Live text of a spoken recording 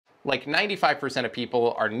like 95% of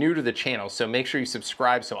people are new to the channel, so make sure you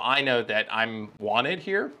subscribe so I know that I'm wanted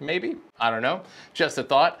here, maybe. I don't know, just a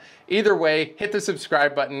thought. Either way, hit the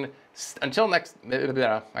subscribe button. Until next,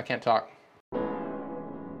 I can't talk.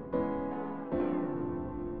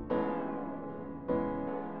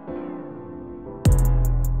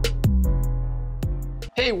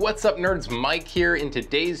 Hey, what's up nerds? Mike here. In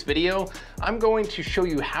today's video, I'm going to show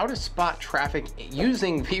you how to spot traffic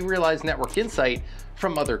using vRealize Network Insight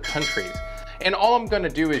from other countries. And all I'm going to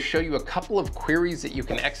do is show you a couple of queries that you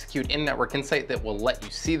can execute in Network Insight that will let you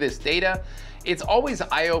see this data. It's always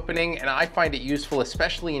eye-opening, and I find it useful,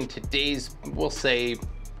 especially in today's, we'll say,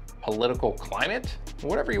 political climate,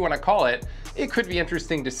 whatever you want to call it. It could be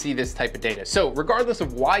interesting to see this type of data. So regardless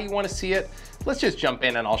of why you want to see it, let's just jump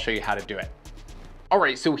in and I'll show you how to do it. All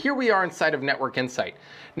right, so here we are inside of Network Insight.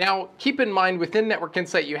 Now, keep in mind within Network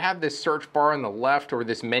Insight, you have this search bar on the left, or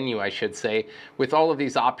this menu, I should say, with all of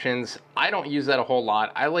these options. I don't use that a whole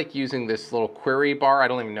lot. I like using this little query bar. I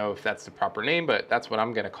don't even know if that's the proper name, but that's what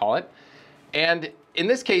I'm gonna call it. And in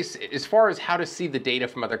this case, as far as how to see the data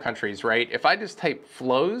from other countries, right? If I just type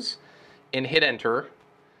flows and hit enter,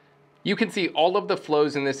 you can see all of the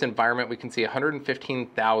flows in this environment. We can see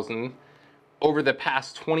 115,000 over the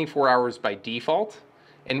past 24 hours by default,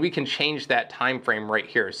 and we can change that time frame right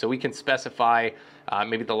here. So we can specify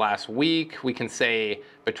maybe the last week. We can say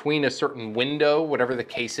between a certain window, whatever the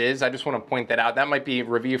case is. I just want to point that out. That might be a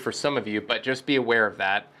review for some of you, but just be aware of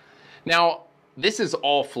that. Now, this is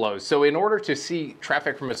all flows. So in order to see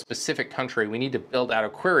traffic from a specific country, we need to build out a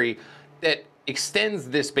query that extends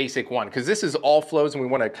this basic one, because this is all flows and we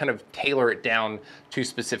want to kind of tailor it down to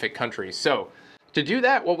specific countries. So to do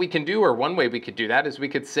that, what we can do, or one way we could do that, is we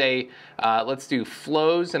could say, let's do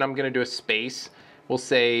flows, and I'm going to do a space. We'll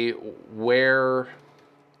say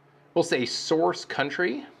source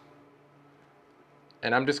country,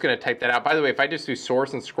 and I'm just going to type that out. By the way, if I just do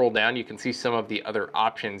source and scroll down, you can see some of the other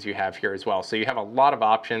options you have here as well. So you have a lot of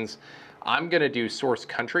options. I'm going to do source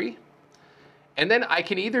country, and then I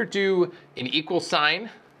can either do an equal sign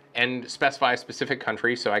and specify a specific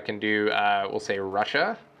country. So I can do, we'll say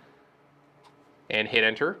Russia, and hit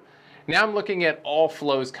enter. Now I'm looking at all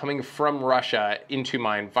flows coming from Russia into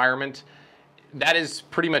my environment. That is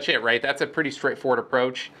pretty much it, right? That's a pretty straightforward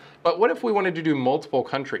approach. But what if we wanted to do multiple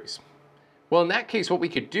countries? Well, in that case, what we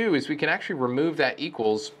could do is we can actually remove that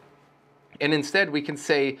equals, and instead we can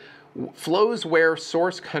say flows where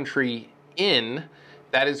source country in,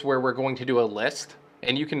 that is where we're going to do a list.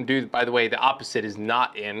 And you can do, by the way, the opposite is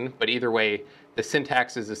not in, but either way, the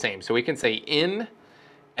syntax is the same. So we can say in,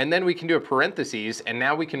 and then we can do a parentheses, and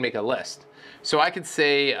now we can make a list. So I could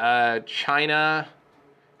say China,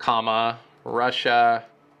 comma, Russia,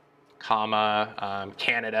 comma,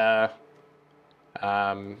 Canada,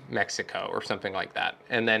 Mexico, or something like that,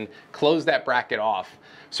 and then close that bracket off.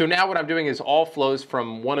 So now what I'm doing is all flows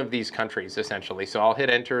from one of these countries, essentially. So I'll hit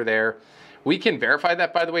enter there. We can verify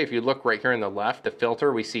that, by the way. If you look right here on the left, the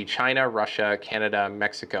filter, we see China, Russia, Canada,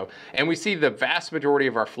 Mexico, and we see the vast majority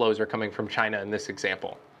of our flows are coming from China in this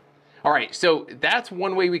example. All right, so that's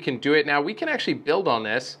one way we can do it. Now we can actually build on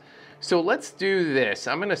this. So let's do this.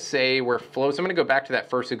 I'm gonna say where flows, I'm gonna go back to that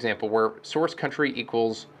first example where source country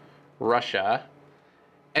equals Russia.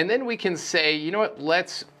 And then we can say, you know what,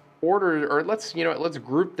 let's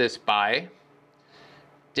group this by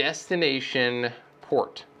destination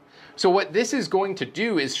port. So what this is going to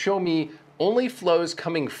do is show me only flows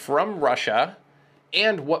coming from Russia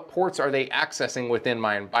and what ports are they accessing within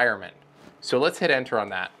my environment. So let's hit enter on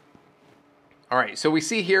that. All right, so we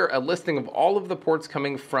see here a listing of all of the ports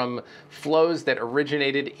coming from flows that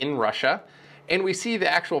originated in Russia, and we see the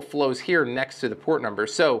actual flows here next to the port number.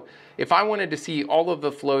 So if I wanted to see all of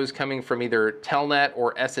the flows coming from either Telnet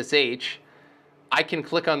or SSH, I can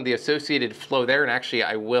click on the associated flow there, and actually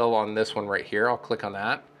I will on this one right here. I'll click on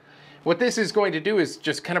that. What this is going to do is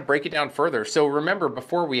just kind of break it down further. So remember,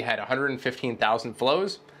 before we had 115,000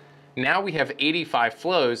 flows, now we have 85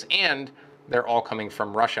 flows, and they're all coming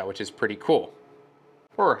from Russia, which is pretty cool.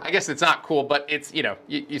 Or I guess it's not cool, but it's, you know,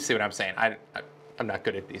 you see what I'm saying. I'm not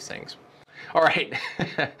good at these things. All right,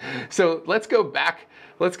 so let's go back.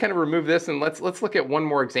 Let's kind of remove this, and let's look at one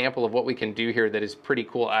more example of what we can do here that is pretty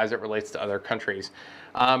cool as it relates to other countries.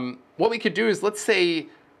 What we could do is, let's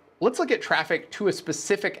look at traffic to a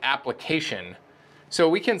specific application. So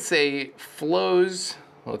we can say flows,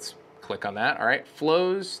 let's click on that. All right,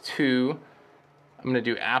 flows to, I'm gonna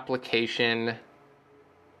do application.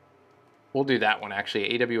 We'll do that one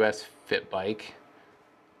actually, AWS FitBike.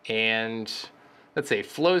 And let's say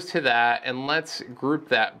flows to that, and let's group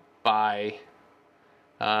that by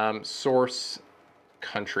source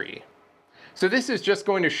country. So this is just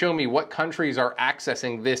going to show me what countries are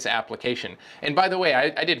accessing this application. And by the way,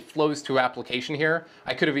 I did flows to application here.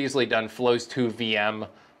 I could have easily done flows to VM,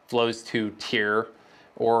 flows to tier,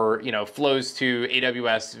 or flows to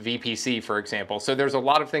AWS VPC, for example. So there's a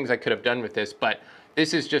lot of things I could have done with this, but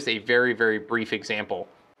this is just a very, very brief example.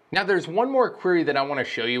 Now there's one more query that I want to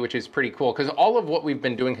show you, which is pretty cool, because all of what we've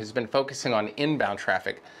been doing has been focusing on inbound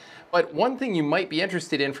traffic. But one thing you might be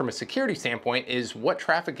interested in from a security standpoint is what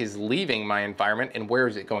traffic is leaving my environment and where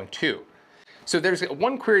is it going to? So there's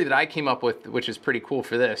one query that I came up with, which is pretty cool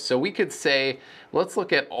for this. So we could say, let's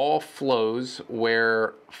look at all flows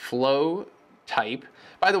where flow type,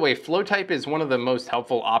 by the way, flow type is one of the most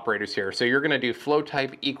helpful operators here. So you're going to do flow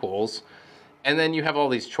type equals, and then you have all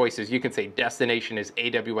these choices. You can say destination is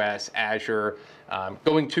AWS, Azure,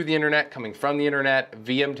 going to the internet, coming from the internet,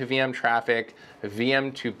 VM to VM traffic,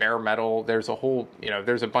 VM to bare metal. There's a whole,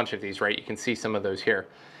 there's a bunch of these, right? You can see some of those here.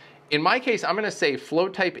 In my case, I'm going to say flow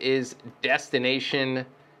type is destination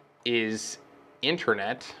is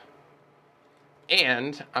internet,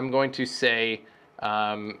 and I'm going to say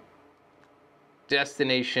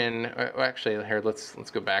destination. Actually, here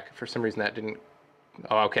let's go back. For some reason that didn't.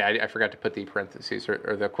 Oh, okay, I forgot to put the parentheses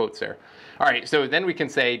or the quotes there. All right, so then we can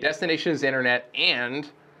say destination is internet, and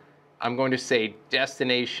I'm going to say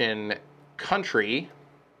destination country.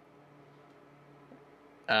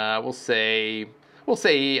 We'll say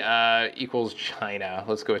equals China.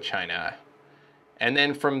 Let's go with China. And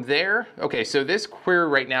then from there, okay, so this query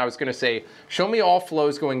right now is going to say, show me all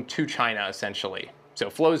flows going to China, essentially. So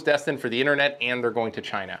flows destined for the internet, and they're going to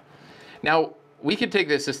China. Now, we could take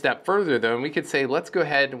this a step further though, and we could say, let's go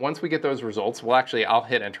ahead, once we get those results, well actually I'll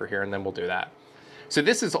hit enter here and then we'll do that. So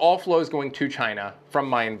this is all flows going to China from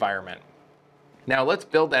my environment. Now let's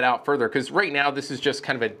build that out further, because right now this is just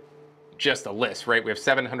kind of just a list, right? We have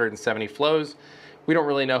 770 flows. We don't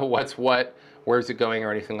really know what's what, where's it going or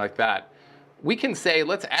anything like that. We can say,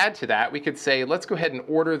 let's add to that. We could say, let's go ahead and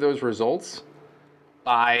order those results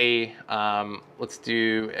by, let's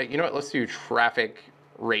do, let's do traffic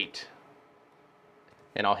rate.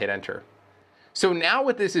 And I'll hit enter. So now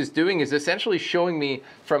what this is doing is essentially showing me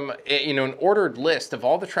from an ordered list of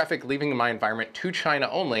all the traffic leaving my environment to China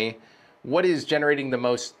only, what is generating the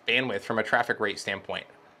most bandwidth from a traffic rate standpoint.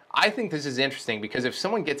 I think this is interesting because if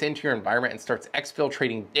someone gets into your environment and starts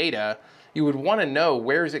exfiltrating data, you would want to know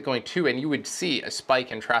where is it going to, and you would see a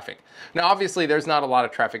spike in traffic. Now obviously there's not a lot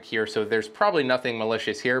of traffic here, so there's probably nothing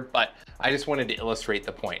malicious here, but I just wanted to illustrate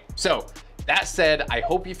the point. So that said, I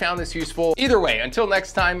hope you found this useful. Either way, until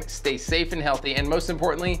next time, stay safe and healthy, and most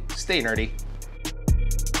importantly, stay nerdy.